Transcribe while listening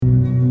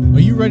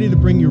ready to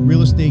bring your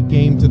real estate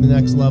game to the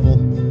next level?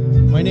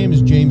 My name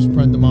is James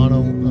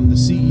Prendamano. I'm the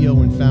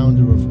CEO and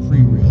founder of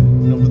Prereal.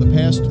 And over the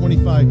past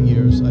 25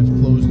 years, I've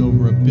closed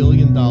over $1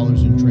 billion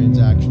in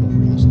transactional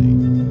real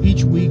estate.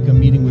 Each week, I'm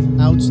meeting with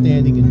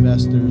outstanding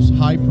investors,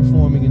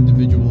 high-performing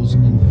individuals,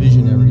 and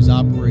visionaries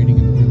operating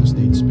in the real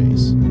estate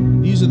space.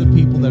 These are the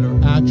people that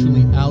are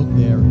actually out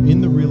there in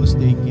the real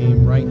estate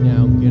game right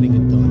now getting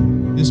it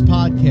done. This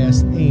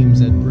podcast aims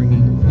at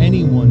bringing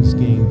anyone's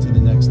game to the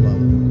next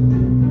level.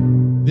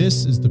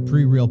 This is the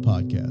Prereal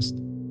Podcast.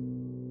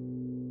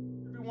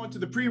 Everyone to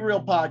the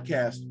Prereal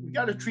Podcast. We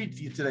got a treat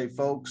for you today,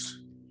 folks.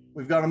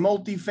 We've got a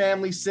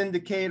multifamily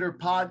syndicator,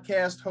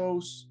 podcast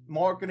host,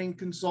 marketing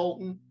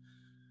consultant,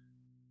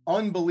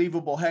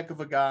 unbelievable heck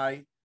of a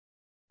guy.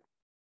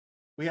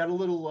 We had a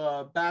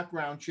little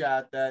background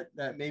chat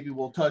that maybe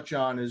we'll touch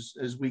on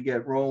as we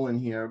get rolling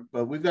here.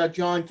 But we've got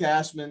John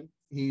Casmon.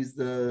 He's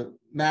the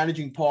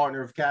managing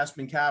partner of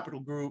Casmon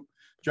Capital Group.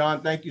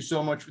 John, thank you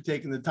so much for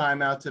taking the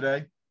time out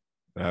today.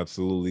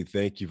 Absolutely.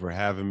 Thank you for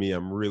having me.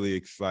 I'm really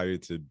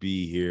excited to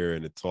be here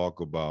and to talk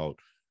about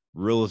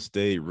real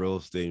estate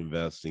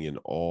investing, and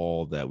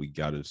all that we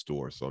got in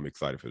store. So I'm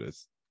excited for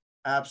this.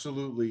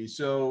 Absolutely.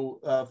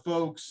 So,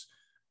 folks,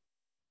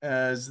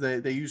 as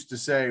they used to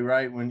say,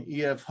 right, when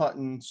E.F.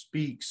 Hutton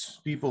speaks,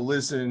 people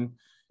listen.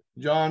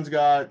 John's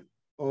got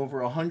over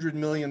 $100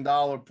 million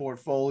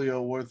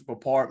portfolio worth of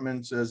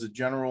apartments as a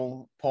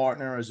general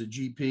partner, as a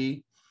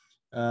GP.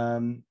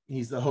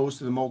 He's the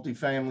host of the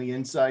Multifamily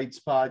Insights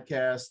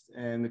podcast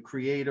and the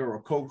creator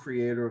or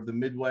co-creator of the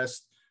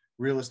Midwest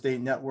Real Estate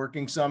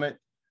Networking Summit.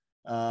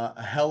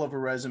 A hell of a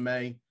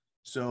resume.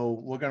 So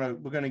we're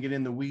gonna get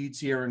in the weeds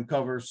here and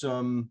cover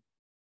some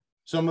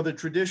of the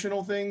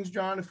traditional things,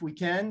 John, if we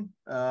can.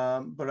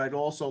 But I'd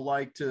also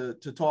like to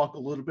talk a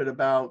little bit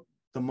about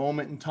the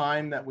moment in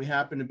time that we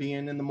happen to be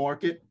in the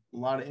market. A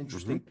lot of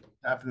interesting things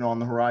happening on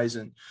the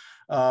horizon.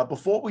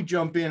 Before we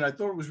jump in, I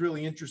thought it was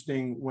really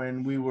interesting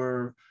when we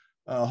were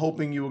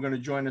hoping you were going to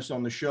join us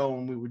on the show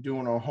and we were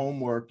doing our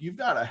homework. You've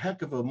got a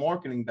heck of a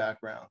marketing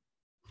background,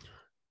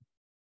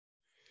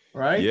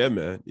 right? Yeah,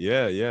 man.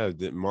 Yeah.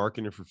 Did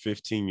marketing for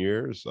 15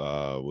 years.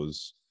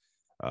 Marketing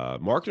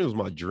was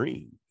my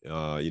dream.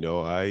 I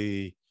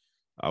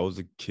was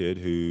a kid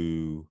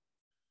who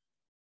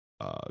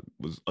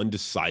was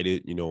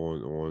undecided,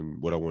 on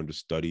what I wanted to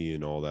study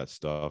and all that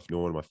stuff. No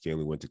one in my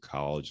family went to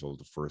college. I was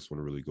the first one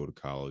to really go to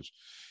college.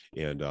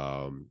 And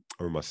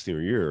over my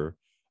senior year,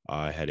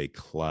 I had a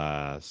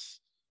class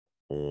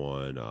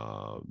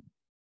on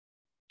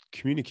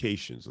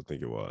communications, I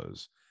think it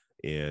was.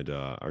 And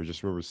I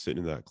just remember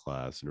sitting in that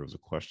class, and there was a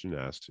question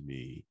asked to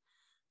me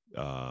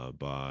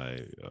by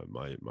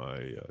my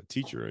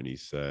teacher. And he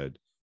said,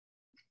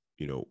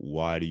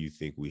 why do you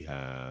think we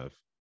have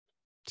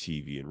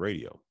TV and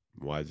radio?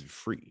 Why is it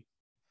free?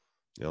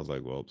 And I was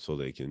like, well, so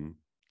they can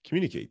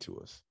communicate to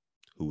us.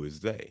 Who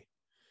is they?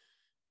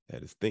 I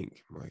had to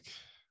think. I'm like,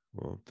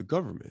 well, the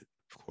government,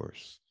 of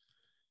course.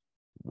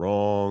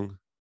 Wrong.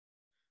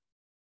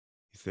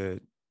 He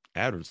said,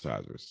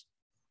 advertisers.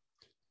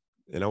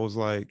 And I was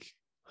like,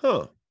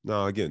 huh.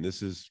 Now, again,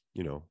 this is,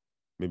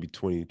 maybe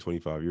 20,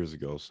 25 years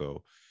ago.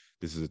 So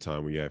this is a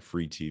time where you have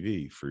free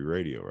TV, free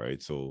radio,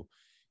 right? So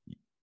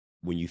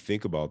when you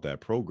think about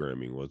that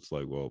programming, well, it's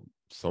like, well,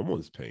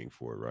 someone's paying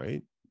for it,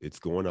 right? It's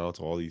going out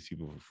to all these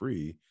people for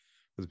free,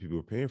 because the people who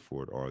are paying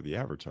for it are the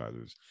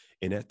advertisers.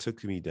 And that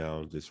took me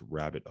down this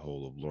rabbit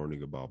hole of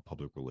learning about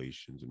public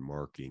relations and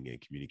marketing and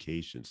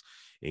communications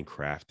and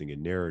crafting a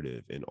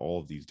narrative and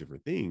all of these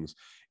different things,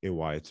 and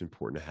why it's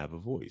important to have a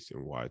voice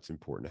and why it's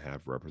important to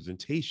have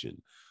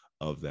representation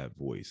of that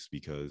voice,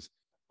 because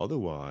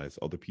otherwise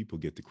other people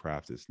get to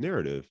craft this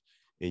narrative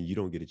and you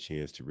don't get a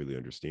chance to really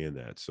understand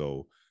that.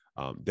 So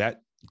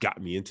that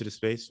got me into the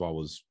space. So I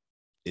was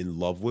in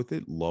love with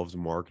it, loved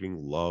marketing,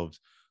 loved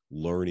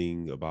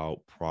learning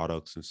about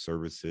products and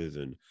services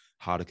and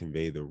how to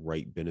convey the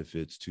right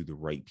benefits to the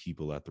right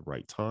people at the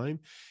right time.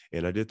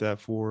 And I did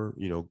that for,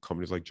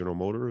 companies like General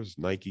Motors,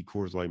 Nike,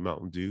 Coors Light,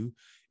 Mountain Dew,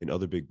 and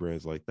other big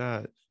brands like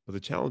that. But the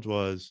challenge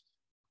was,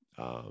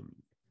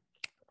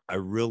 I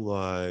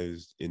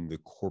realized in the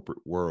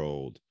corporate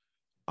world,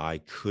 I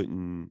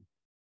couldn't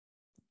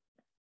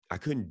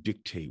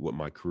dictate what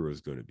my career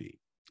was going to be.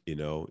 It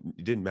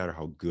didn't matter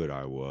how good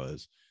I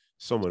was.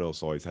 Someone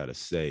else always had a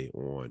say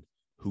on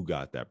who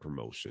got that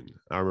promotion.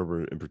 I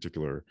remember in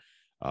particular,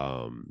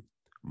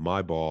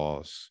 my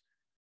boss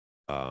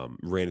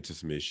ran into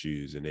some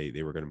issues, and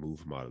they were going to move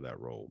him out of that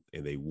role,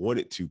 and they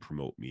wanted to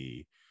promote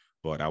me,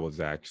 but I was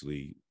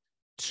actually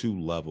 2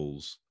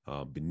 levels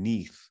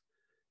beneath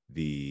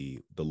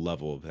the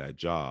level of that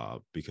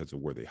job because of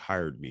where they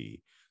hired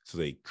me. So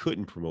they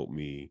couldn't promote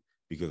me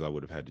because I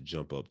would have had to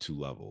jump up 2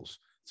 levels.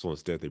 So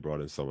instead they brought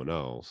in someone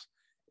else,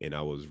 and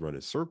I was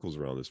running circles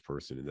around this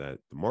person in the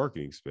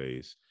marketing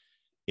space.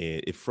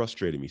 And it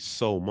frustrated me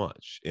so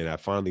much. And I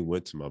finally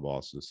went to my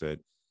boss and said,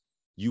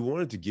 you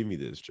wanted to give me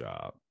this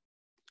job.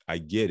 I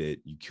get it.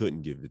 You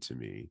couldn't give it to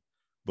me.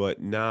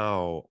 But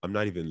now I'm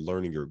not even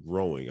learning or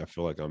growing. I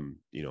feel like I'm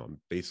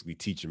basically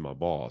teaching my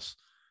boss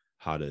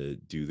how to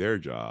do their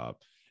job.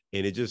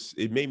 And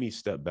it made me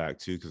step back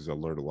too, because I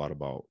learned a lot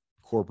about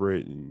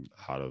corporate and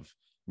how to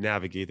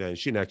navigate that. And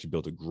she actually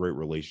built a great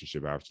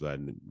relationship after that,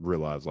 and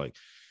realized like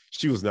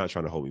she was not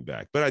trying to hold me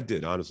back. But I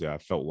did, honestly, I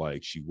felt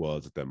like she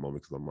was at that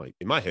moment, because I'm like,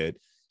 in my head,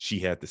 she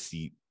had the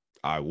seat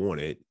I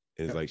wanted.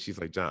 And it's like, she's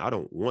like, John, I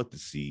don't want the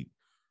seat,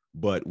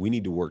 but we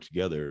need to work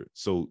together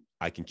so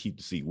I can keep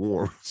the seat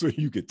warm so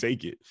you could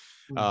take it.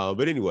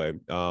 But anyway,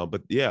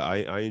 but yeah,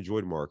 I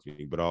enjoyed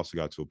marketing, but I also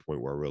got to a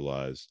point where I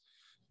realized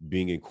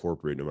being in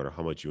corporate, no matter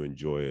how much you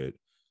enjoy it,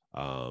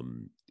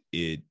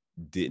 it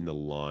didn't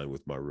align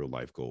with my real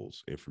life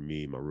goals. And for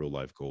me, my real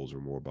life goals are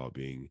more about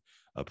being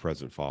a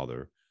present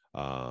father.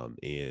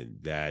 And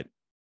that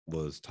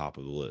was top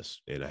of the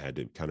list. And I had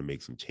to kind of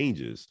make some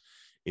changes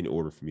in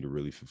order for me to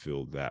really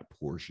fulfill that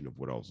portion of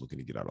what I was looking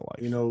to get out of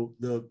life. You know,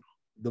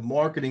 the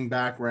marketing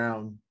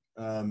background,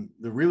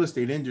 the real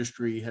estate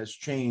industry has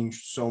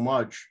changed so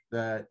much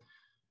that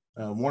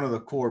one of the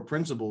core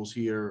principles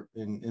here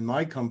in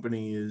my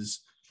company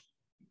is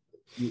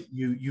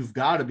you've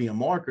got to be a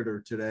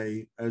marketer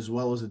today as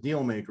well as a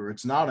deal maker.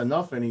 It's not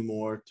enough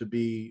anymore to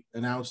be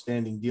an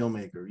outstanding deal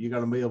maker. You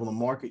got to be able to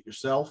market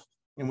yourself.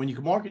 And when you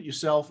can market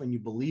yourself and you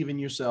believe in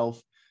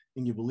yourself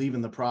and you believe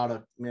in the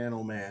product, man,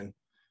 oh man,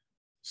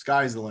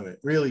 sky's the limit.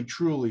 Really,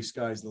 truly,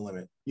 sky's the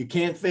limit. You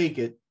can't fake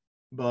it,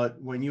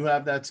 but when you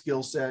have that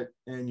skill set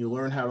and you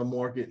learn how to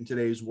market in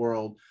today's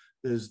world,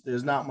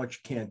 there's not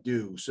much you can't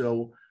do.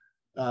 So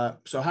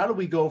how do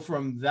we go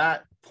from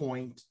that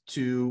point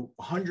to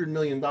 $100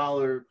 million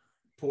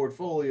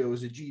portfolio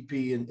as a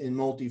GP in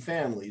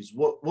multifamilies?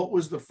 What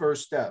was the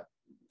first step?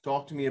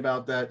 Talk to me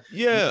about that.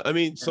 Yeah, I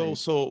mean,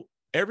 so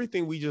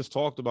everything we just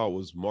talked about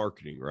was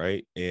marketing,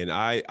 right? And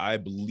I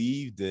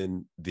believed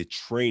in the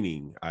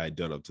training I had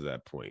done up to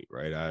that point,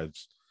 right?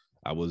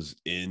 I was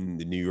in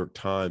the New York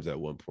Times at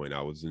one point.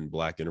 I was in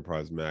Black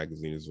Enterprise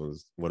Magazine as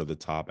one of the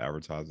top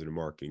advertising and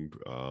marketing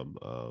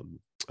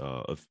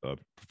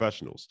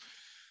professionals.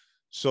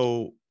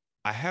 So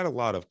I had a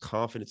lot of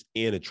confidence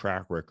and a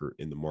track record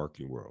in the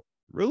marketing world.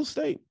 Real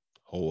estate,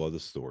 whole other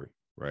story,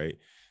 right?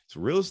 So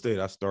real estate,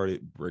 I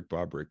started brick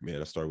by brick, man.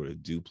 I started with a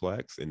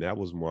duplex, and that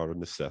was more of a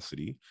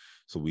necessity.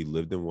 So we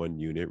lived in one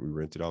unit, we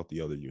rented out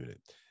the other unit.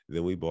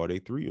 Then we bought a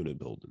 3-unit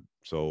building.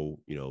 So,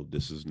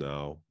 this is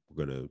now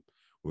we're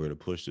gonna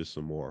push this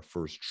some more. Our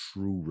first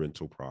true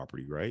rental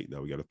property, right?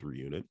 Now we got a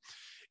 3-unit.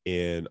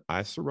 And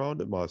I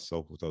surrounded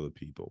myself with other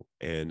people.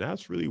 And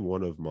that's really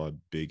one of my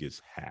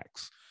biggest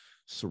hacks.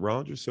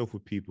 Surround yourself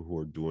with people who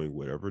are doing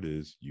whatever it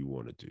is you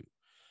want to do.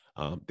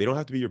 They don't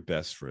have to be your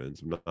best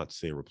friends. I'm not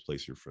saying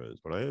replace your friends,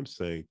 but I am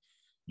saying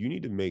you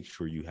need to make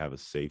sure you have a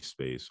safe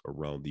space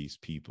around these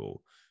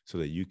people so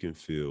that you can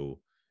feel,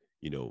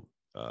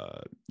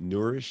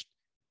 nourished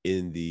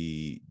in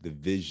the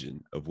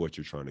vision of what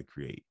you're trying to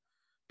create.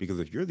 Because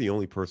if you're the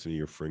only person in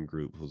your friend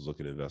group who's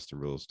looking to invest in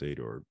real estate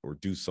or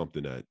do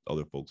something that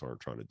other folks aren't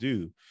trying to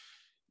do,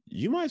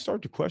 you might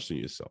start to question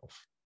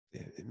yourself.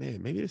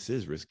 Man, maybe this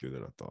is riskier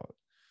than I thought.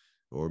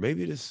 Or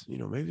maybe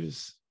maybe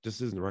this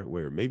just isn't the right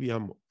way. Or maybe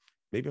I'm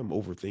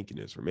overthinking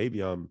this, or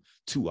maybe I'm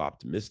too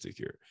optimistic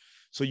here.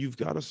 So you've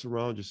got to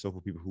surround yourself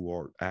with people who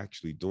are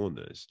actually doing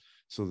this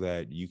so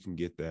that you can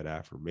get that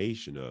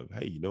affirmation of,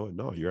 hey, you know what?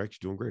 No, you're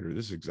actually doing great. Or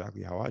this is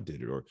exactly how I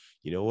did it. Or,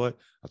 you know what?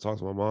 I talked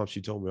to my mom.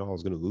 She told me I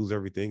was going to lose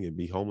everything and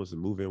be homeless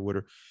and move in with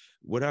her,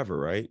 whatever,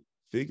 right?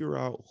 Figure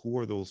out who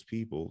are those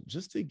people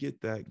just to get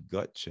that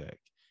gut check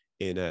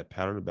and that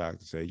pat on the back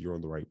to say you're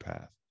on the right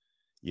path,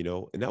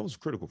 and that was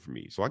critical for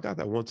me. So I got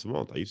that once a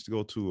month. I used to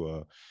go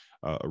to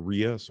a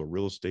RIA, so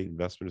Real Estate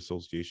Investment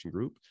Association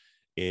group,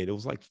 and it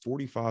was like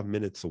 45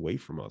 minutes away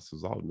from us. It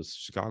was out in the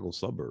Chicago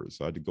suburbs.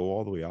 So I had to go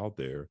all the way out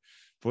there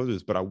for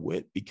this, but I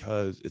went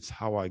because it's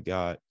how I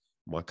got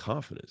my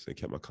confidence and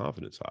kept my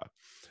confidence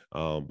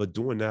high. But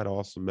doing that, I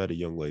also met a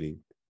young lady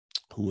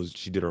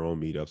she did her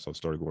own meetup. So I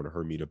started going to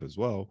her meetup as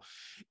well.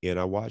 And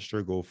I watched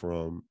her go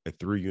from a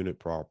 3-unit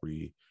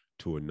property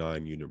to a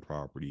 9-unit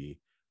property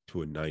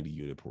to a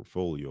 90-unit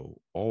portfolio,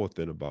 all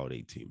within about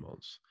 18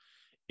 months.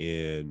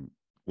 And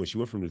when she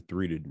went from the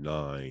 3 to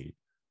 9,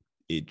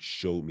 it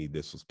showed me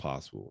this was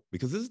possible,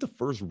 because this is the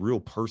first real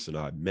person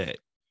I met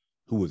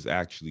who was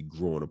actually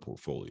growing a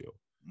portfolio.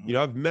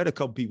 I've met a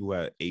couple people who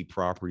had a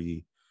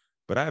property,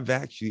 but I've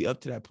actually,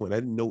 up to that point, I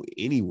didn't know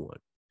anyone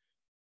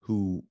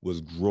who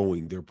was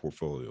growing their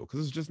portfolio, because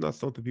it's just not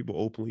something people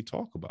openly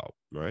talk about,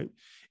 right?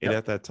 And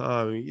at that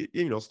time,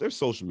 there's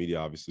social media,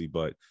 obviously,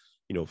 but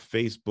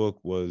Facebook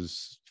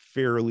was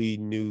fairly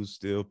new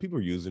still. People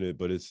are using it,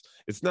 but it's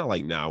not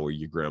like now where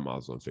your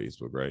grandma's on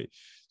Facebook, right?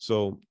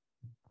 So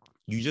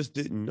you just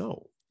didn't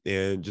know.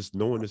 And just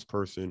knowing this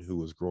person who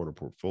was growing a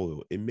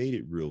portfolio, it made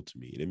it real to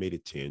me, and it made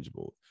it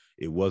tangible.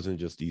 It wasn't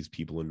just these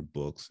people in the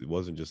books. It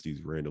wasn't just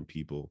these random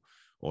people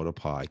on a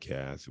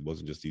podcast. It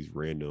wasn't just these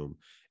random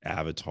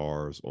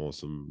avatars on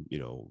some,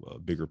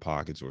 Bigger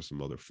Pockets or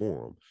some other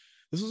forum.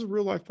 This is a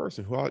real life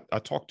person who I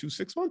talked to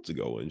 6 months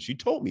ago, and she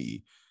told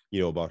me,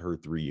 about her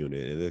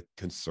 3-unit and the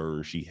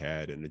concerns she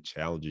had and the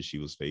challenges she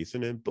was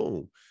facing, and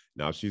boom,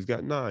 now she's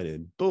got 9,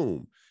 and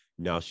boom,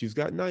 Now she's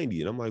got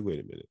 90. And I'm like, wait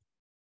a minute.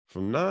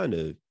 From 9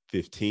 to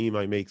 15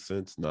 might make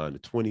sense. 9 to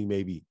 20,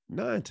 maybe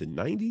 9 to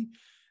 90.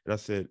 And I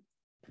said,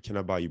 can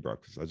I buy you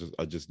breakfast?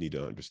 I just need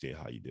to understand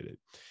how you did it.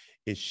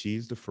 And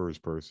she's the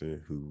first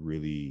person who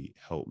really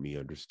helped me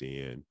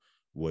understand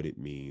what it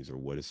means or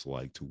what it's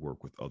like to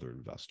work with other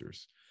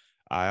investors.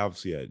 I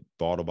obviously had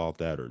thought about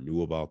that or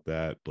knew about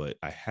that, but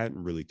I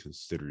hadn't really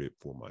considered it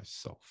for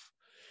myself.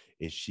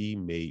 And she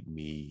made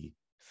me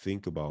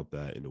think about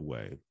that in a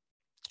way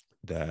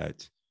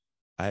that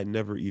I had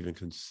never even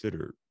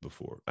considered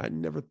before. I had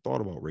never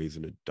thought about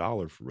raising a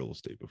dollar for real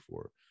estate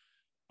before.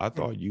 I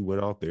thought you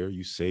went out there,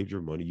 you saved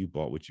your money, you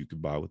bought what you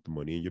could buy with the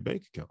money in your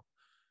bank account.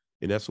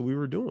 And that's what we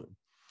were doing.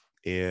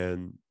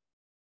 And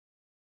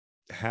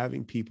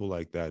having people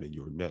like that in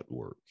your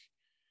network,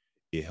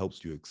 it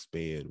helps you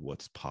expand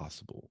what's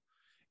possible.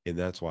 And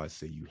that's why I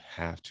say you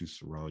have to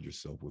surround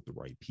yourself with the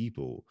right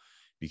people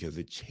because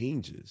it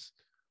changes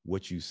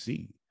what you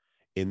see.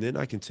 And then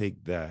I can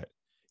take that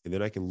and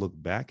then I can look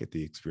back at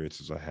the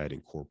experiences I had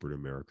in corporate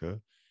America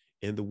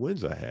and the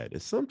wins I had.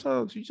 And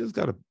sometimes you just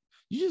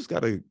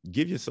gotta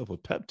give yourself a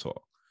pep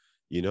talk.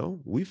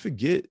 We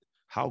forget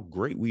how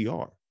great we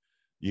are.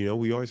 We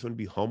always want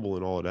to be humble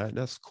and all of that, and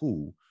that's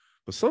cool.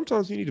 But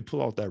sometimes you need to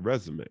pull out that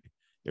resume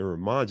and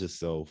remind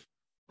yourself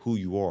who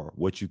you are,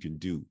 what you can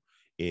do,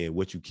 and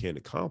what you can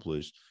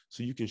accomplish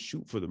so you can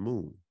shoot for the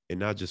moon and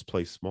not just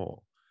play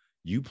small.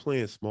 You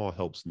playing small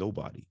helps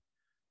nobody,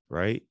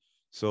 right?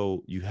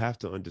 So you have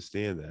to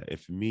understand that. And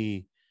for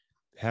me,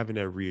 having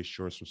that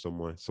reassurance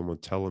from someone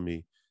telling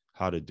me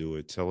how to do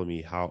it, telling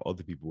me how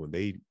other people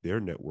in their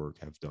network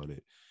have done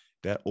it,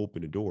 that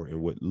opened the door.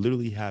 And what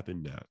literally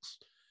happened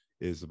next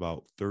is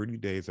about 30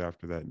 days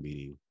after that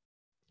meeting,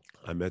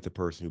 I met the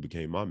person who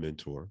became my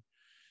mentor.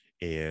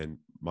 And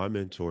my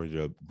mentor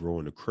ended up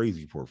growing a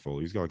crazy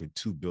portfolio. He's got like a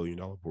 $2 billion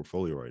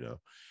portfolio right now.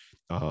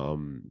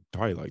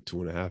 Probably like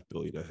 2.5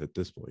 billion at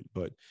this point.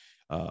 But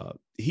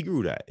he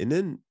grew that. And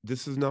then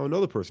this is now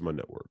another person in my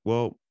network.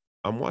 Well,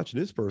 I'm watching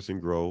this person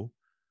grow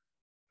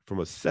from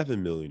a $7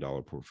 million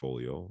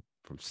portfolio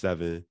from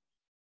 7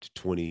 to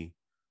 20,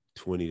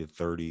 20 to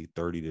 30,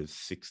 30 to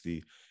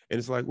 60. And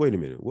it's like, wait a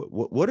minute,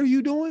 what are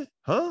you doing?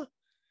 Huh?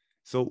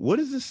 So what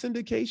is this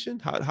syndication?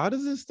 How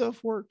does this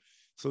stuff work?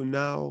 So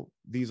now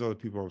these are the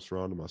people I'm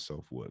surrounding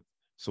myself with.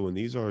 So when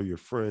these are your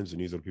friends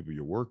and these are the people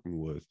you're working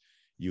with,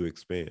 you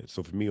expand.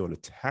 So for me on a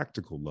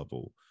tactical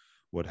level,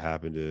 what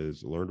happened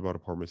is I learned about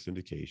apartment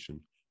syndication,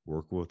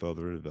 working with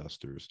other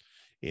investors.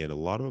 And a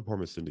lot of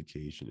apartment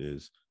syndication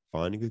is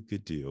finding a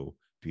good deal,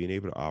 being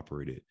able to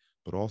operate it,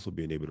 but also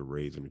being able to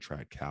raise and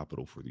attract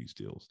capital for these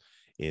deals.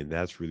 And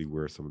that's really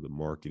where some of the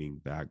marketing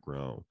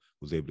background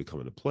was able to come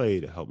into play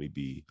to help me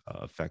be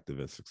effective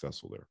and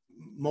successful there.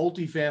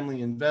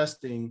 Multifamily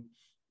investing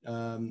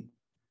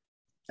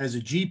as a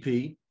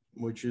GP,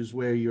 which is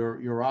where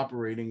you're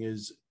operating,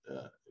 is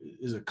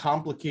a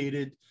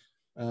complicated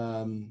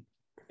and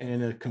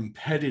a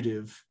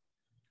competitive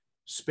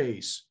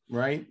space,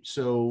 right?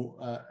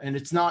 So, and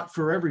it's not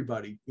for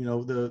everybody.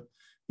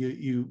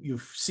 You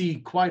see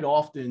quite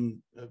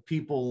often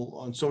people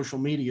on social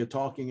media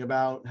talking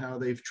about how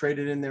they've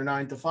traded in their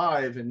 9 to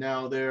 5 and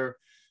now they're,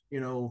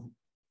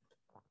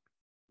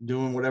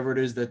 doing whatever it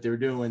is that they're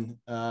doing.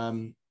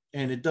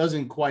 And it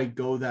doesn't quite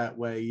go that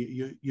way.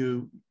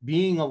 You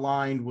being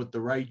aligned with the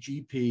right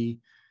GP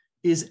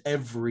is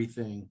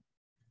everything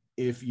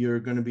if you're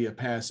going to be a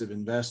passive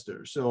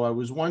investor. So I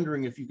was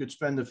wondering if you could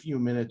spend a few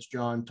minutes,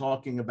 John,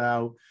 talking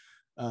about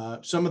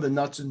some of the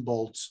nuts and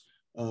bolts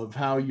of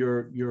how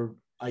you're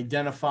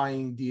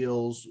identifying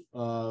deals.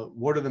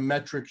 What are the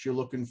metrics you're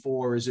looking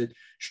for? Is it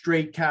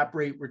straight cap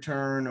rate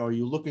return? Or are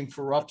you looking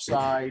for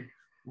upside?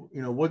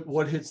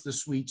 What hits the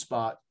sweet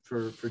spot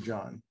for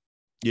John?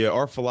 Yeah,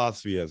 our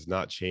philosophy has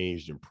not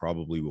changed and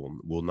probably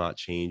will not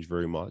change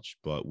very much,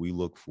 but we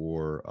look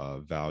for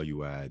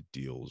value add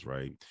deals,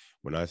 right?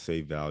 When I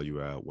say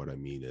value add, what I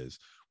mean is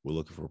we're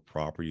looking for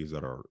properties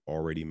that are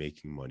already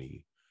making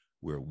money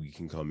where we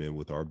can come in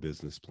with our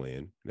business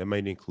plan. That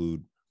might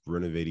include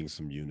renovating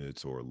some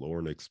units or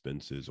lowering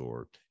expenses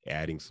or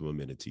adding some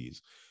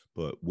amenities.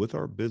 But with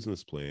our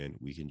business plan,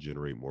 we can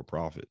generate more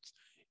profits.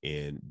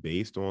 And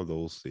based on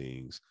those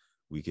things,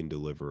 we can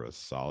deliver a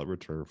solid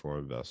return for our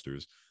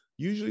investors,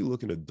 usually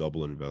looking to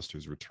double an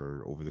investor's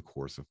return over the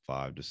course of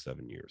 5 to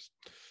 7 years.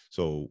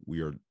 So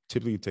we are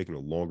typically taking a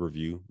longer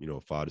view,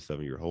 5 to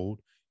 7 year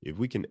hold. If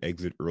we can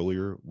exit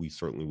earlier, we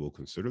certainly will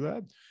consider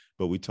that.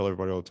 But we tell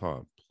everybody all the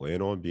time,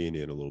 plan on being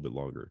in a little bit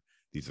longer.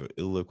 These are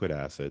illiquid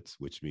assets,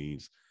 which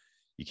means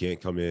you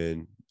can't come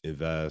in,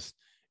 invest,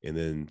 and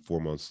then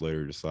 4 months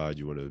later decide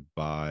you want to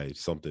buy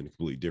something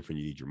completely different.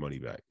 You need your money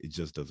back. It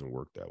just doesn't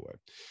work that way.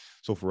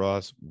 So for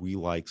us, we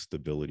like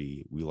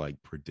stability. We like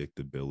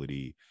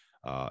predictability.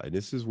 And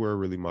this is where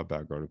really my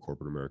background in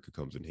corporate America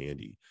comes in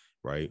handy,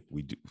 right?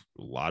 We do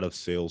a lot of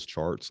sales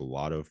charts, a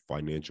lot of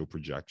financial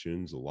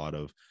projections, a lot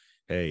of,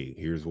 hey,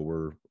 here's what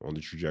we're on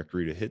the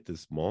trajectory to hit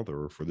this month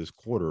or for this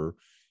quarter.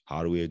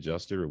 How do we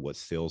adjust it, or what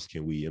sales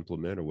can we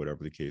implement, or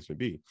whatever the case may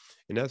be?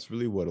 And that's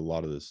really what a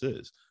lot of this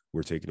is.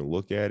 We're taking a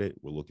look at it.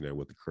 We're looking at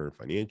what the current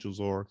financials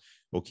are.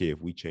 Okay, if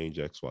we change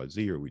X, Y,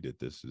 Z, or we did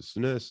this,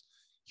 and this,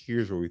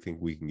 here's where we think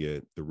we can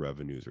get the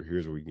revenues, or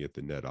here's where we can get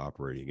the net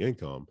operating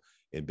income.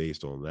 And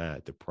based on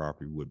that, the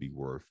property would be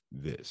worth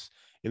this.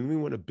 And we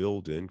want to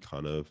build in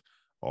kind of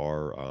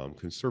our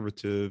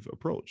conservative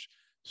approach.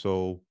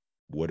 So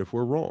what if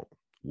we're wrong?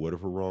 What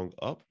if we're wrong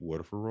up? What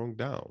if we're wrong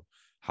down?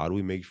 How do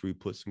we make sure we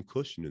put some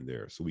cushion in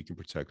there so we can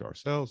protect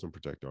ourselves and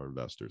protect our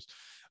investors?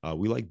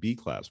 We like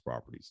B-class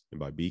properties. And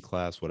by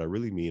B-class, what I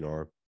really mean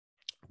are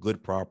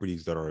good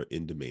properties that are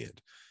in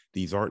demand.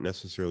 These aren't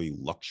necessarily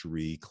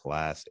luxury,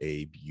 class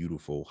A,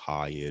 beautiful,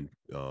 high-end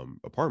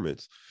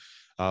apartments,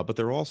 but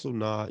they're also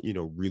not,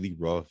 really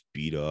rough,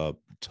 beat up,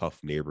 tough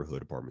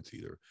neighborhood apartments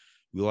either.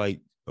 We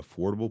like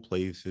affordable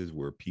places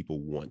where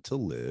people want to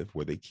live,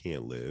 where they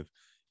can live,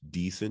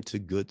 decent to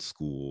good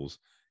schools,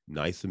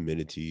 nice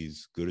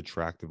amenities, good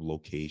attractive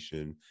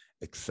location,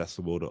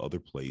 accessible to other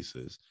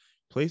places,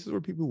 places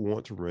where people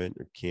want to rent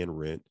or can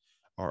rent,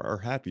 are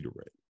happy to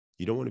rent.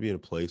 You don't want to be in a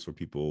place where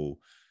people,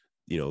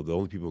 the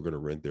only people who are going to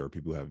rent there are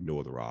people who have no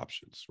other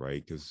options,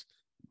 right? Because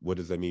what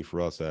does that mean for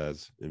us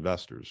as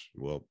investors?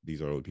 Well,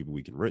 these are the people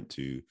we can rent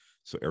to.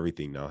 So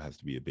everything now has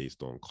to be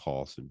based on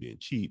cost and being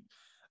cheap,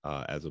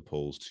 as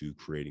opposed to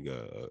creating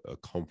a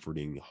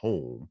comforting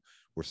home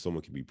where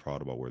someone can be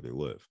proud about where they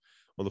live.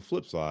 On the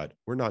flip side,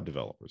 we're not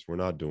developers. We're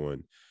not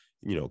doing,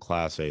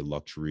 class A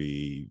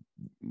luxury,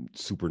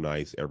 super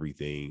nice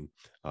everything.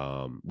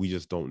 We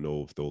just don't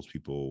know if those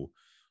people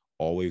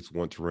always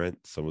want to rent.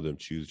 Some of them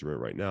choose to rent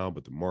right now,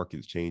 but the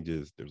market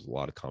changes. There's a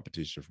lot of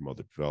competition from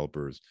other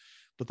developers.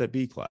 But that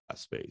B class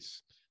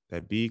space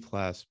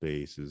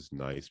is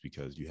nice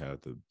because you have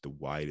the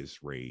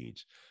widest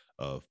range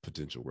of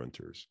potential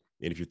renters.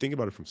 And if you think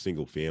about it from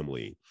single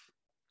family,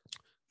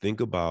 think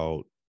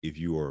about if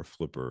you are a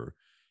flipper,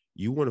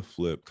 you want to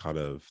flip kind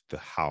of the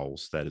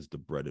house that is the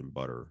bread and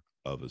butter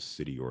of a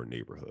city or a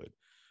neighborhood.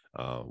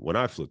 When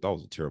I flipped, I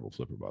was a terrible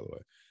flipper, by the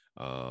way.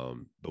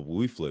 But when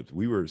we flipped,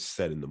 we were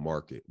set in the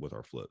market with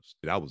our flips.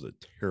 And that was a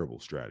terrible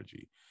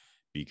strategy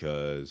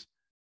because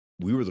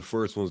we were the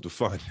first ones to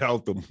find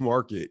out the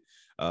market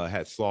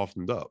had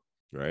softened up,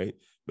 right?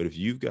 But if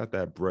you've got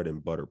that bread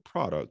and butter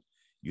product,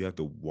 you have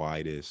the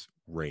widest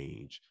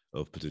range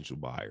of potential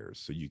buyers.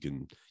 So you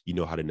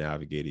know how to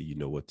navigate it, you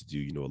know what to do,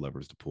 you know what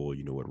levers to pull,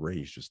 you know what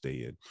range to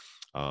stay in.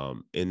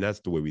 And that's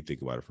the way we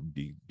think about it for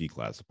B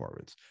class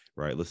apartments,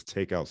 right? Let's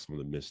take out some of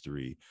the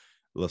mystery.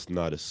 Let's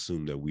not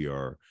assume that we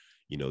are,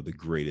 the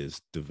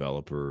greatest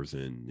developers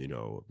and,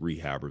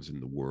 rehabbers in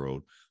the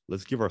world.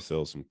 Let's give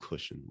ourselves some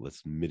cushion.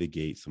 Let's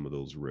mitigate some of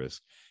those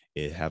risks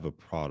and have a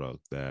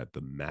product that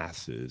the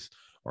masses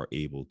are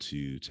able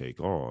to take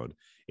on.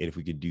 And if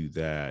we can do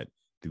that,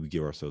 then we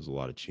give ourselves a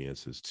lot of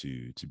chances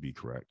to be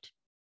correct.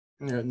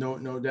 Yeah,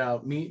 no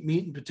doubt. Meat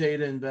and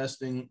potato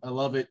investing. I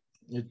love it.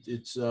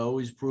 It's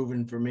always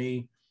proven for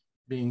me,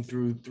 being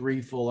through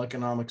 3 full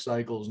economic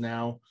cycles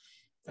now,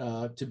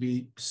 to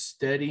be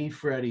steady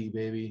Freddy,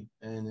 baby.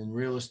 And in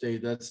real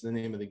estate, that's the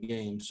name of the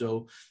game.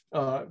 So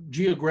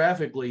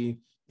geographically,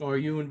 are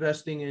you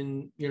investing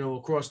in,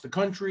 across the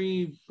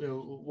country?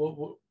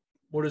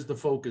 What is the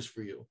focus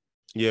for you?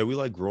 Yeah, we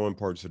like growing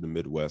parts of the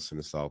Midwest and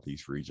the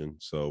Southeast region.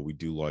 So we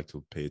do like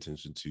to pay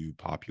attention to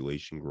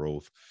population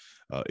growth,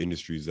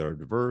 industries that are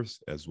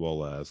diverse, as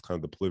well as kind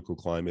of the political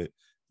climate,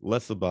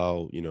 less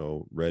about,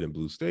 red and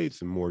blue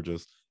states and more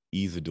just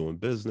ease of doing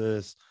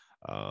business.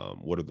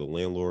 What are the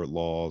landlord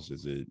laws?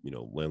 Is it,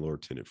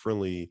 landlord tenant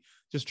friendly?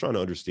 Just trying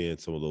to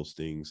understand some of those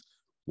things.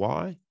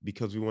 Why?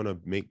 Because we want to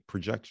make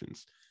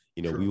projections.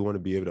 Sure. We want to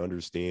be able to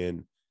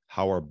understand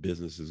how our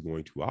business is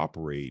going to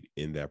operate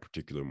in that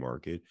particular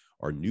market.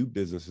 Are new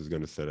businesses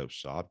going to set up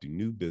shop? Do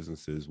new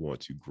businesses want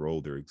to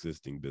grow their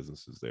existing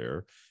businesses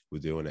there?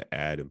 Would they want to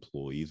add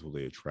employees? Will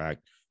they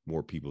attract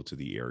more people to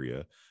the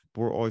area?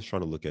 But we're always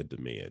trying to look at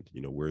demand.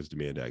 Where's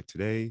demand at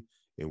today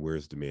and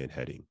where's demand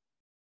heading?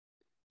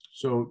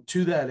 So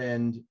to that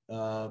end,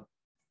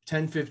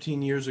 10,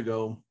 15 years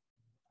ago,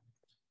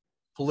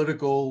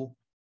 political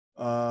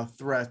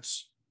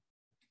threats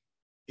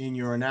in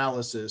your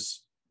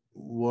analysis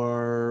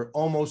were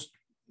almost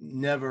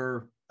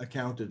never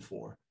accounted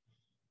for.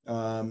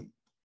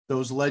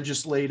 Those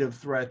legislative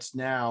threats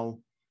now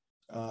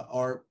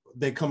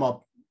they come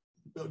up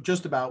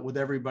just about with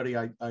everybody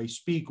I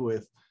speak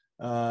with.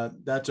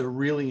 That's a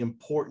really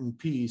important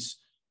piece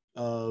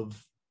of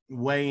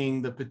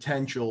weighing the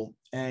potential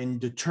and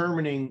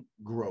determining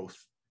growth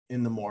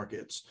in the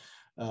markets.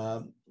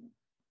 I'm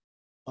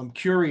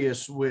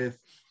curious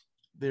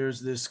there's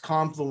this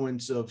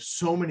confluence of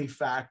so many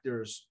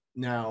factors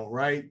now,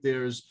 right?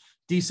 There's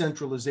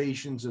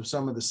decentralizations of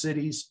some of the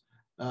cities,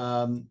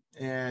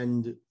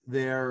 and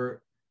there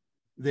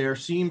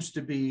seems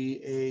to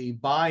be a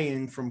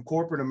buy-in from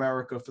corporate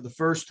America for the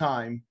first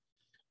time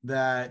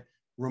that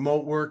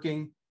remote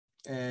working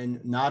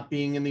and not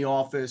being in the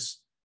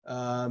office,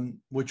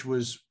 which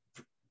was,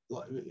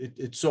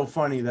 it's so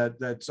funny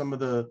that some of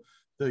the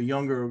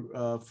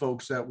younger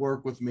folks that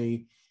work with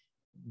me,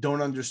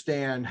 don't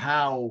understand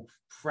how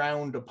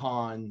frowned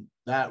upon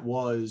that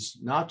was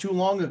not too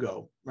long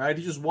ago, right?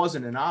 It just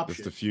wasn't an option.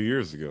 Just a few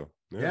years ago.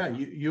 Yeah,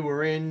 you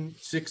were in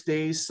 6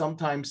 days,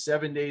 sometimes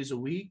 7 days a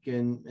week,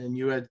 and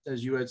you had,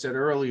 as you had said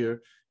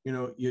earlier,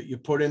 you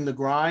put in the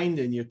grind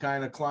and you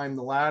kind of climbed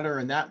the ladder,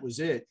 and that was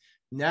it.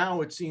 Now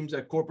it seems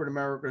that corporate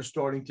America is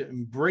starting to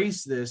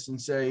embrace this and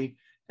say,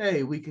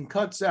 hey, we can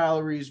cut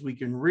salaries, we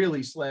can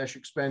really slash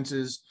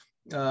expenses,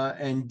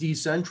 and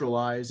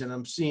decentralize. And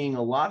I'm seeing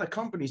a lot of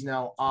companies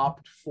now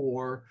opt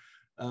for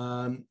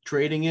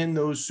trading in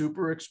those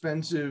super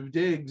expensive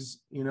digs,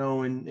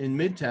 in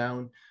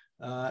Midtown,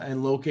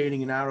 and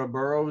locating in outer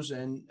boroughs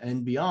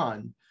and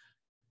beyond.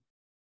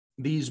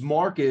 These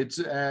markets,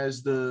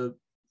 as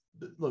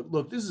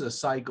look, this is a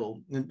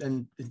cycle,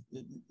 and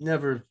it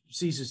never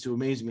ceases to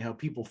amaze me how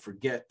people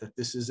forget that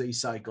this is a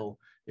cycle.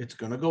 It's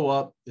going to go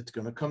up, it's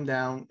going to come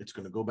down, it's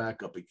going to go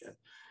back up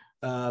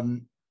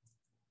again.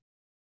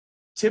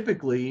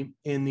 Typically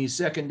in these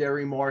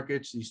secondary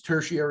markets, these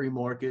tertiary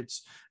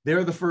markets,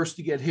 they're the first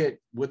to get hit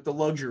with the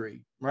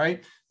luxury,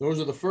 right? Those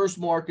are the first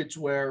markets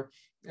where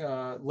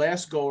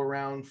last go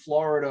around,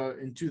 Florida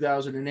in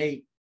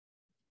 2008,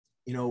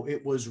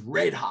 it was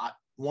red hot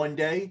one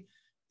day,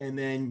 and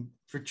then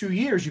for 2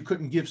 years you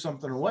couldn't give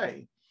something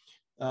away.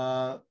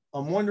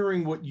 I'm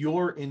wondering what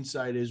your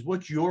insight is.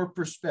 What's your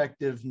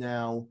perspective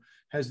now?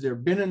 Has there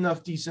been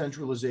enough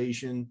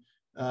decentralization?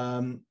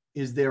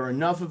 Is there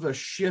enough of a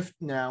shift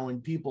now in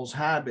people's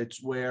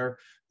habits where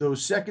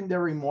those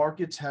secondary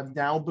markets have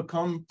now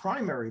become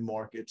primary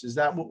markets? Is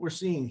that what we're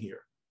seeing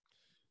here?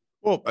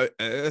 Well,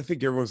 I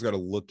think everyone's got to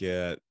look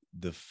at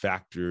the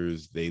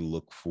factors they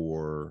look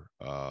for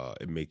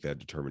and make that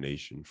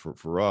determination.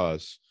 For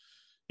us,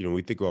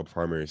 we think about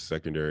primary,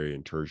 secondary,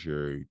 and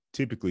tertiary.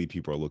 Typically,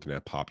 people are looking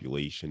at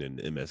population and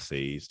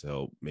MSAs to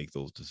help make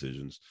those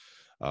decisions.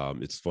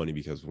 It's funny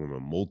because from a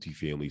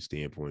multifamily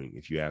standpoint,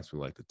 if you ask me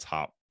like the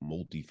top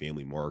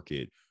multifamily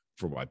market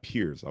for my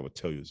peers, I would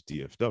tell you it's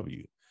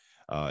DFW.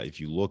 If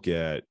you look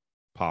at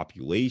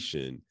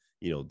population,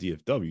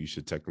 DFW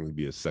should technically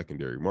be a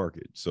secondary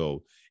market.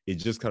 So it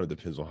just kind of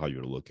depends on how you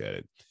want to look at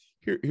it.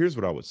 Here's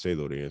what I would say,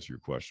 though, to answer your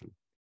question.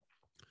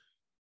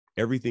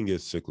 Everything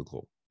is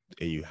cyclical,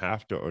 and you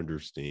have to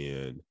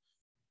understand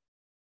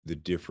the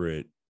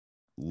different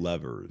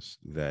levers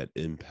that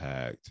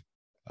impact.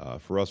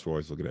 For us, we're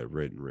always looking at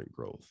rent and rent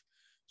growth.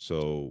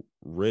 So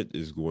rent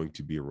is going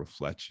to be a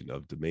reflection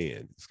of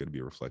demand. It's going to be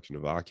a reflection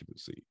of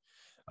occupancy.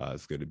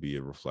 It's going to be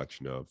a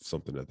reflection of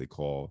something that they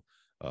call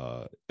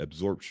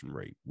absorption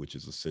rate, which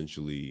is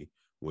essentially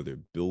when they're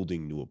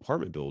building new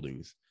apartment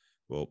buildings,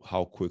 well,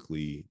 how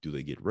quickly do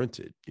they get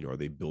rented? Are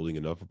they building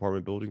enough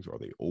apartment buildings? Are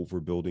they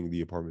overbuilding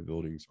the apartment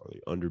buildings? Are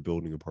they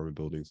underbuilding apartment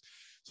buildings?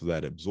 So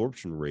that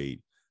absorption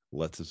rate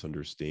lets us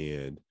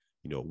understand,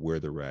 where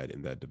they're at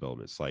in that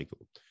development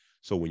cycle.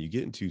 So when you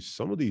get into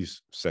some of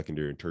these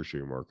secondary and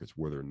tertiary markets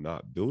where they're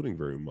not building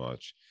very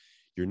much,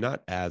 you're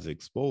not as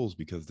exposed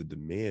because the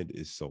demand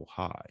is so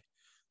high.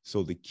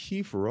 So the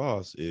key for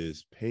us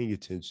is paying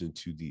attention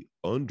to the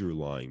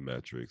underlying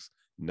metrics,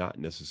 not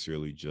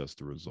necessarily just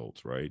the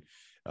results, right?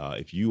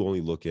 If you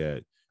only look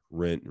at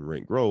rent and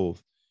rent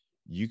growth,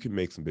 you can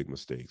make some big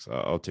mistakes.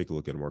 I'll take a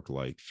look at a market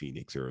like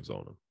Phoenix,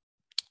 Arizona.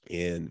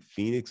 And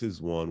Phoenix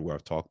is one where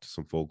I've talked to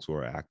some folks who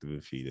are active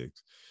in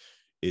Phoenix.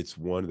 It's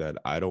one that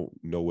I don't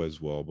know as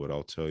well, but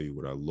I'll tell you,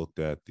 when I looked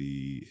at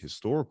the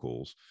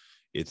historicals,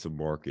 it's a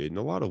market, and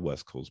a lot of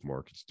West Coast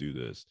markets do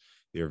this.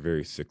 They're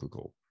very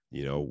cyclical.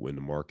 When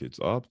the market's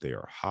up, they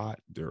are hot,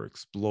 they're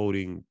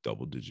exploding,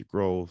 double-digit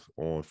growth,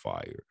 on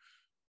fire.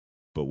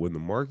 But when the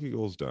market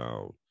goes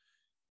down,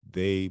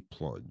 they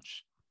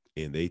plunge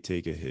and they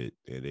take a hit,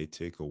 and they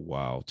take a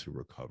while to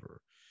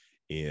recover.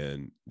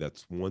 And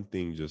that's one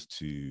thing just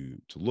to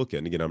look at.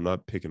 And again, I'm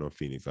not picking on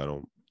Phoenix. I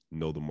don't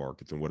know the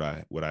markets. And what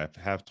I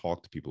have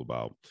talked to people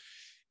about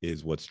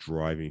is what's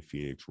driving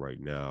Phoenix right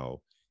now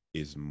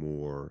is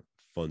more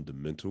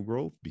fundamental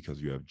growth, because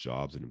you have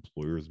jobs and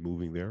employers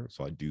moving there.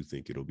 So I do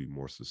think it'll be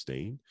more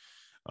sustained.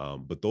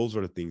 But those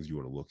are the things you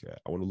want to look at.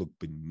 I want to look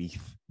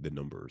beneath the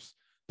numbers.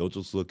 Don't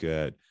just look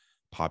at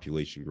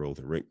population growth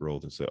and rent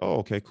growth and say, oh,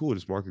 okay, cool,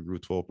 this market grew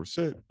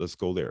 12%. Let's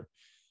go there.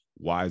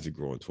 Why is it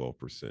growing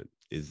 12%?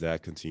 Is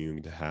that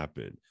continuing to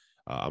happen?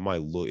 I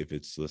might look, if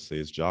it's, let's say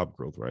it's job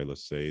growth, right?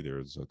 Let's say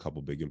there's a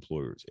couple big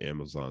employers,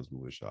 Amazon's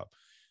moving shop.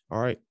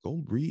 All right,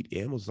 go read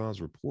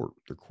Amazon's report,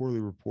 their quarterly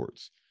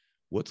reports.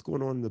 What's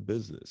going on in the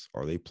business?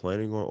 Are they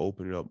planning on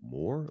opening up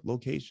more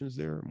locations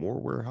there,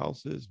 more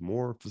warehouses,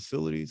 more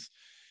facilities,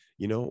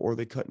 or are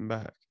they cutting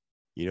back?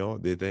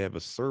 Did they have a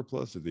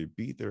surplus? Did they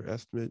beat their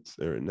estimates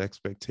and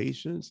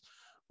expectations?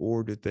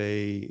 Or did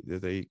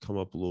they come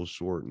up a little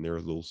short and they're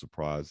a little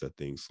surprised that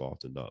things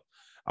softened up?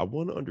 I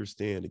want to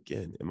understand,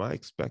 again, am I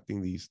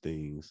expecting these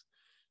things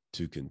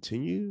to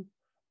continue,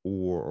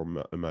 or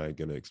am I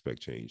going to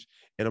expect change?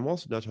 And I'm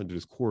also not trying to do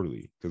this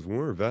quarterly, because when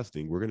we're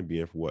investing, we're going to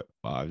be in for what,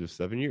 5 to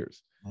 7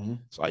 years. Mm-hmm.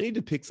 So I need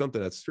to pick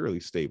something that's fairly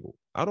stable.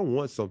 I don't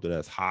want something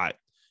that's hot,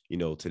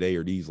 today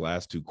or these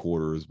last 2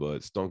 quarters,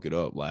 but stunk it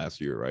up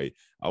last year, right?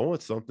 I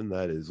want something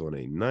that is on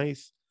a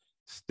nice,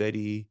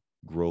 steady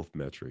growth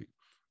metric.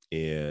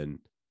 And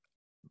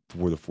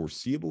for the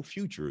foreseeable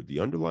future, the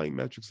underlying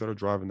metrics that are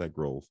driving that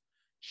growth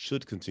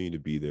should continue to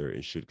be there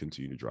and should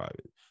continue to drive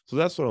it. So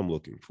that's what I'm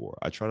looking for.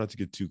 I try not to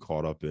get too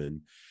caught up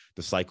in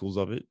the cycles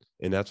of it.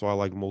 And that's why I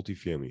like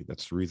multifamily.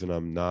 That's the reason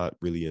I'm not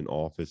really in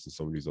office and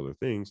some of these other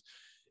things.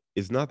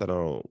 It's not that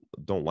I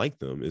don't like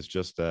them. It's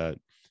just that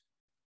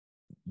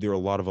there are a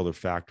lot of other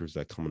factors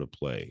that come into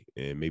play,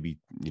 and maybe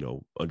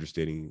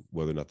understanding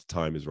whether or not the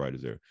time is right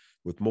is there.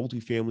 With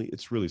multifamily,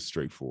 it's really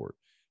straightforward.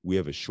 We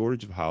have a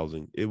shortage of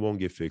housing. It won't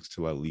get fixed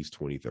till at least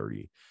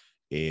 2030,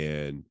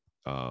 and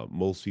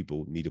most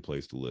people need a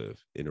place to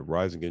live. In a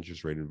rising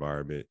interest rate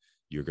environment,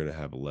 you're going to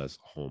have less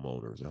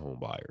homeowners and home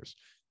buyers.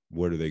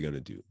 What are they going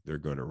to do? They're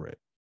going to rent.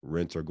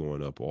 Rents are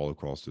going up all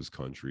across this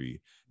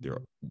country.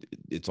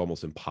 It's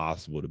almost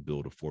impossible to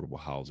build affordable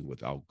housing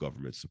without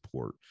government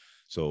support.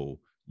 So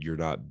you're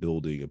not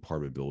building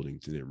apartment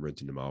buildings and then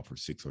renting them out for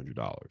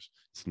 $600.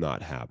 It's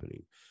not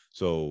happening.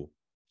 So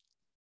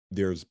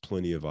there's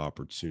plenty of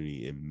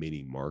opportunity in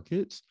many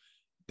markets.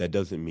 That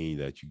doesn't mean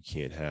that you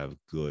can't have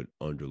good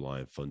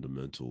underlying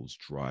fundamentals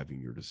driving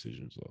your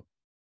decisions, though.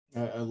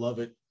 I love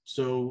it.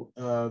 So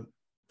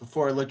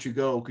before I let you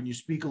go, can you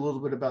speak a little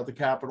bit about the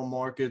capital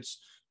markets?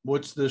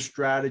 What's the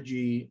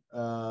strategy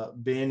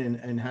been,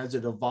 and has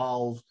it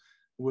evolved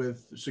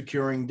with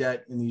securing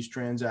debt in these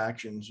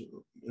transactions?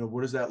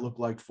 What does that look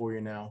like for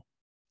you now?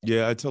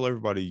 Yeah, I tell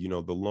everybody,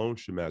 the loan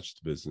should match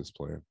the business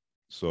plan.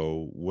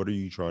 So what are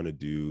you trying to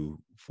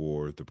do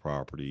for the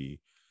property?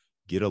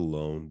 Get a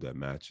loan that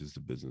matches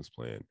the business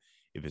plan.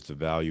 If it's a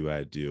value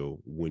add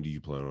deal, when do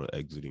you plan on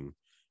exiting?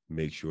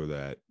 Make sure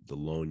that the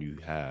loan you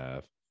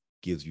have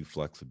gives you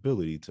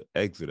flexibility to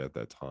exit at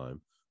that time,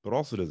 but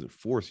also doesn't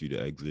force you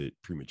to exit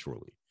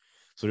prematurely.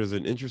 So there's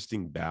an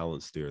interesting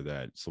balance there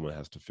that someone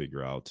has to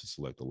figure out to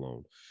select a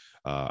loan.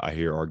 I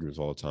hear arguments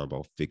all the time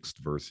about fixed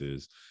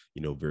versus,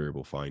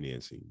 variable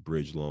financing,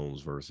 bridge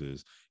loans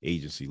versus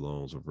agency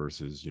loans, or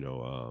versus,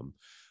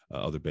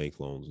 other bank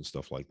loans and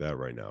stuff like that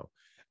right now.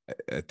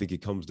 I think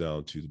it comes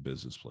down to the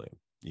business plan.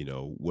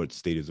 What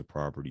state is the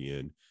property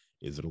in?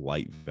 Is it a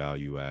light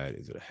value add?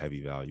 Is it a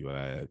heavy value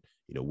add?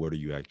 What are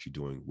you actually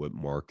doing? What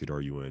market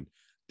are you in?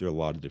 There are a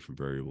lot of different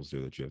variables there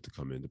that you have to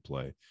come into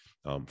play.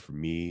 For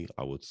me,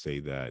 I would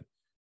say that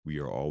we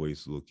are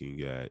always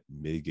looking at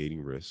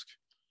mitigating risk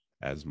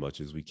as much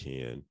as we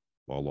can,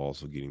 while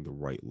also getting the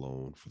right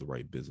loan for the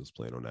right business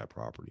plan on that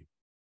property.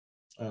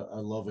 I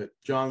love it.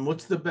 John,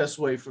 what's the best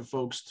way for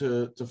folks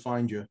to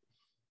find you?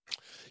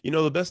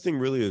 The best thing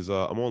really is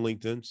I'm on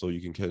LinkedIn, so you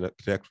can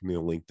connect with me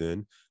on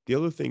LinkedIn. The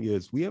other thing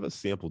is we have a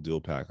sample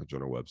deal package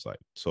on our website.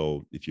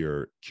 So if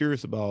you're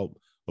curious about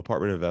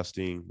apartment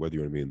investing, whether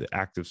you want to be in the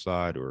active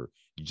side or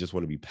you just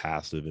want to be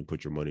passive and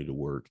put your money to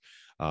work,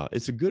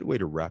 it's a good way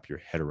to wrap your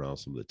head around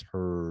some of the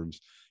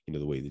terms,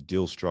 the way the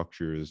deal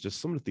structure is,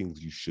 just some of the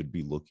things you should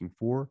be looking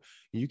for.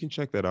 And you can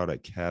check that out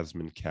at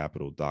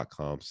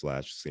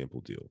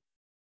casmoncapital.com/sample deal.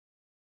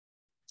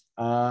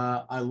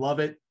 I love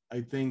it.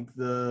 I think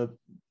when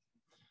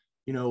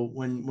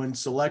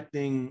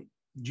selecting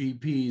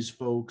GPs,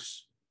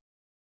 folks,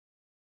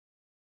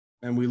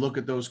 and we look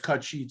at those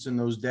cut sheets and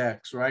those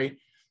decks, right?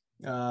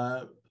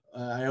 I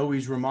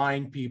always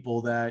remind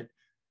people that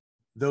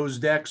those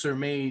decks are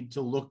made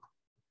to look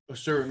a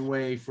certain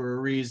way for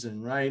a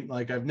reason, right?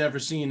 Like, I've never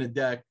seen a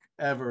deck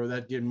ever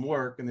that didn't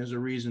work, and there's a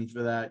reason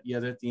for that.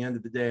 Yet at the end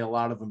of the day, a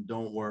lot of them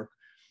don't work.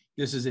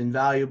 This is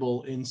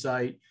invaluable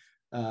insight.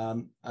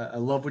 I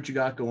love what you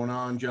got going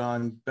on,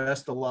 John.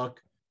 Best of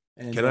luck.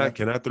 And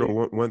can I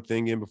throw one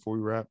thing in before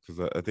we wrap?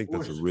 Because I think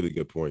that's a really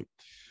good point.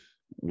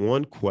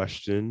 One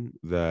question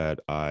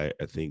that I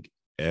think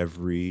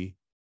every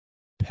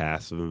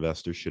passive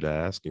investor should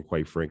ask, and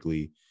quite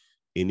frankly,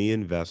 any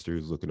investor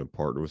who's looking to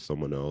partner with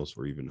someone else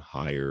or even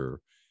hire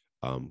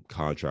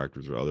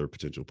contractors or other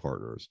potential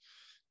partners,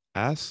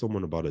 ask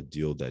someone about a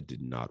deal that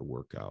did not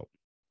work out.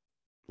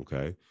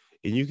 Okay.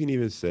 And you can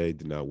even say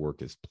did not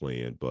work as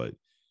planned, but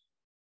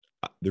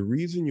the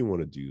reason you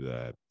want to do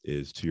that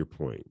is, to your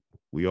point,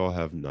 we all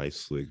have nice,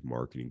 slick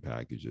marketing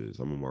packages.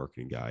 I'm a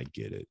marketing guy, I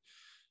get it.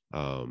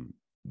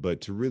 But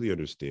to really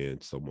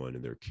understand someone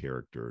and their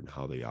character and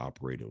how they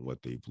operate and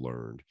what they've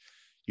learned,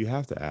 you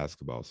have to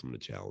ask about some of the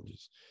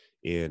challenges.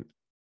 And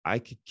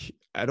I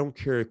don't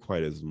care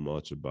quite as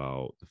much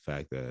about the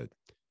fact that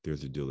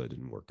there's a deal that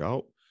didn't work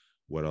out.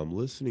 What I'm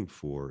listening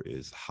for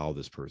is how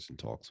this person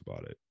talks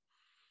about it.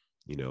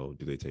 Do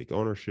they take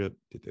ownership?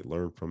 Did they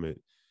learn from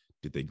it?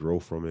 Did they grow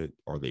from it?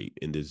 Are they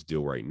in this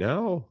deal right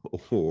now?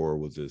 Or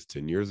was this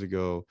 10 years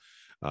ago?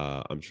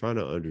 I'm trying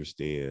to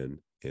understand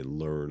and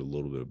learn a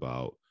little bit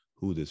about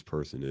who this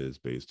person is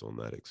based on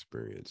that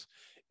experience.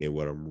 And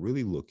what I'm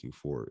really looking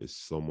for is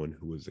someone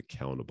who is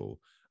accountable.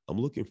 I'm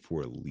looking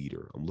for a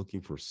leader. I'm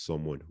looking for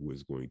someone who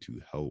is going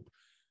to help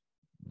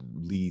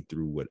lead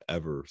through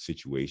whatever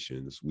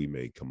situations we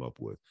may come up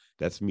with.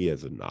 That's me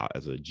as a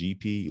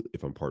GP.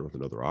 If I'm partnering with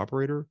another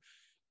operator,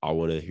 I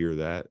want to hear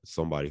that.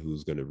 Somebody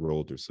who's going to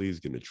roll their sleeves,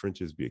 get in the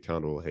trenches, be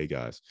accountable. Hey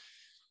guys,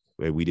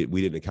 we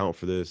didn't account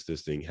for this.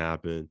 This thing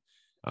happened.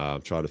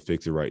 I'm trying to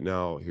fix it right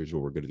now. Here's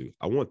what we're going to do.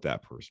 I want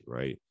that person,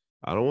 right?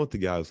 I don't want the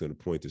guy who's going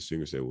to point the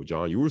finger and say, well,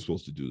 John, you were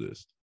supposed to do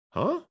this.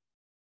 Huh?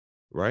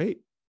 Right?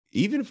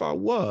 Even if I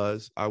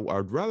was,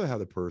 I'd rather have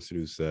the person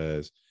who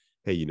says,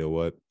 hey, you know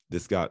what?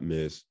 This got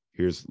missed.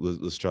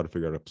 Let's try to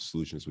figure out a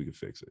solution so we can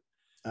fix it.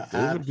 Those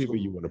are the people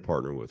you want to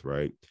partner with,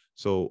 right?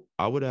 So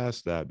I would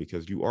ask that,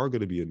 because you are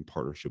going to be in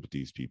partnership with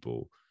these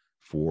people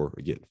for,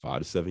 again, 5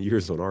 to 7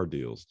 years on our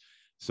deals.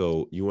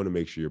 So you want to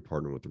make sure you're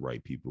partnering with the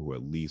right people who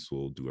at least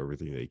will do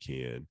everything they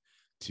can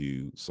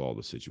to solve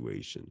the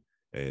situation.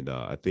 And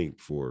I think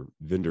for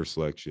vendor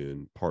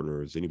selection,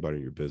 partners, anybody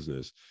in your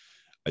business,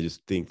 I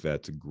just think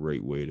that's a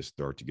great way to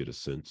start to get a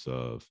sense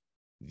of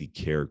the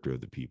character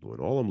of the people.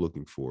 And all I'm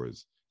looking for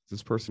is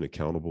this person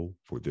accountable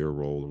for their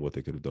role and what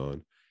they could have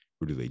done?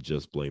 Or do they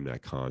just blame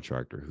that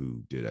contractor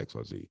who did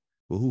XYZ?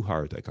 Well, who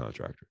hired that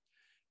contractor,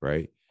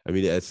 right? I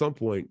mean, at some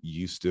point,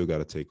 you still got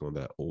to take on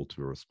that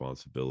ultimate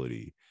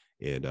responsibility.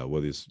 And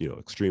whether it's,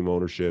 extreme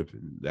ownership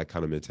and that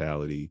kind of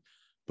mentality.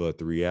 But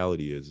the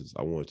reality is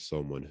I want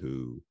someone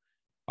who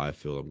I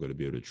feel I'm going to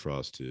be able to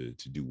trust to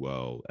do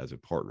well as a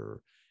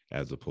partner,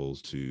 as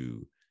opposed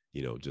to,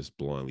 just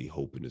blindly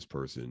hoping this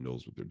person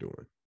knows what they're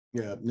doing.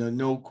 Yeah,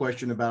 no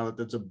question about it.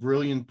 That's a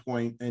brilliant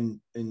point.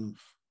 And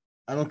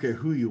I don't care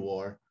who you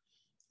are.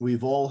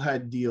 We've all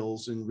had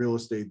deals in real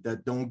estate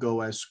that don't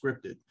go as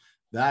scripted.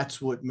 That's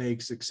what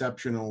makes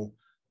exceptional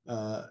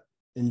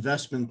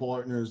investment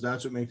partners.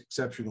 That's what makes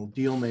exceptional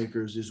deal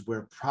makers, is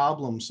we're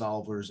problem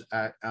solvers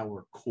at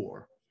our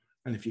core.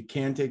 And if you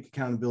can't take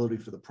accountability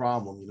for the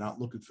problem, you're not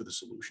looking for the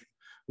solution.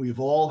 We've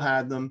all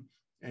had them.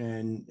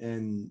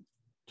 And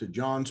to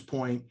John's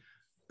point,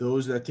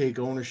 those that take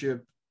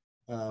ownership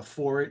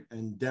for it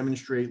and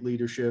demonstrate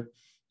leadership,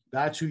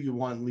 that's who you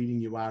want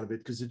leading you out of it,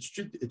 because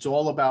it's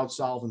all about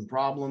solving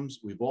problems.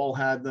 We've all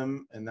had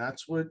them, and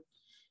that's what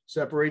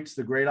separates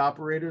the great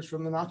operators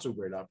from the not so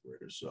great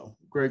operators. So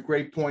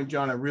great point,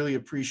 John. I really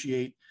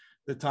appreciate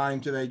the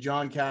time today.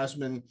 John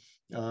Casmon,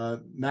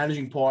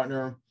 managing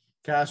partner,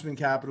 Casmon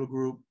Capital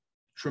Group.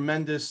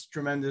 Tremendous.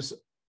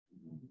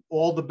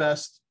 All the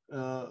best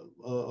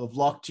of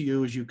luck to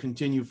you as you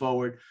continue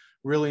forward.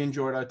 Really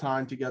enjoyed our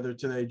time together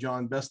today,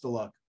 John. Best of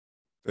luck.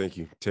 Thank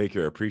you. Take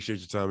care. Appreciate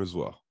your time as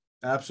well.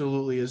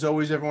 Absolutely. As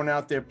always, everyone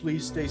out there,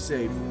 please stay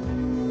safe.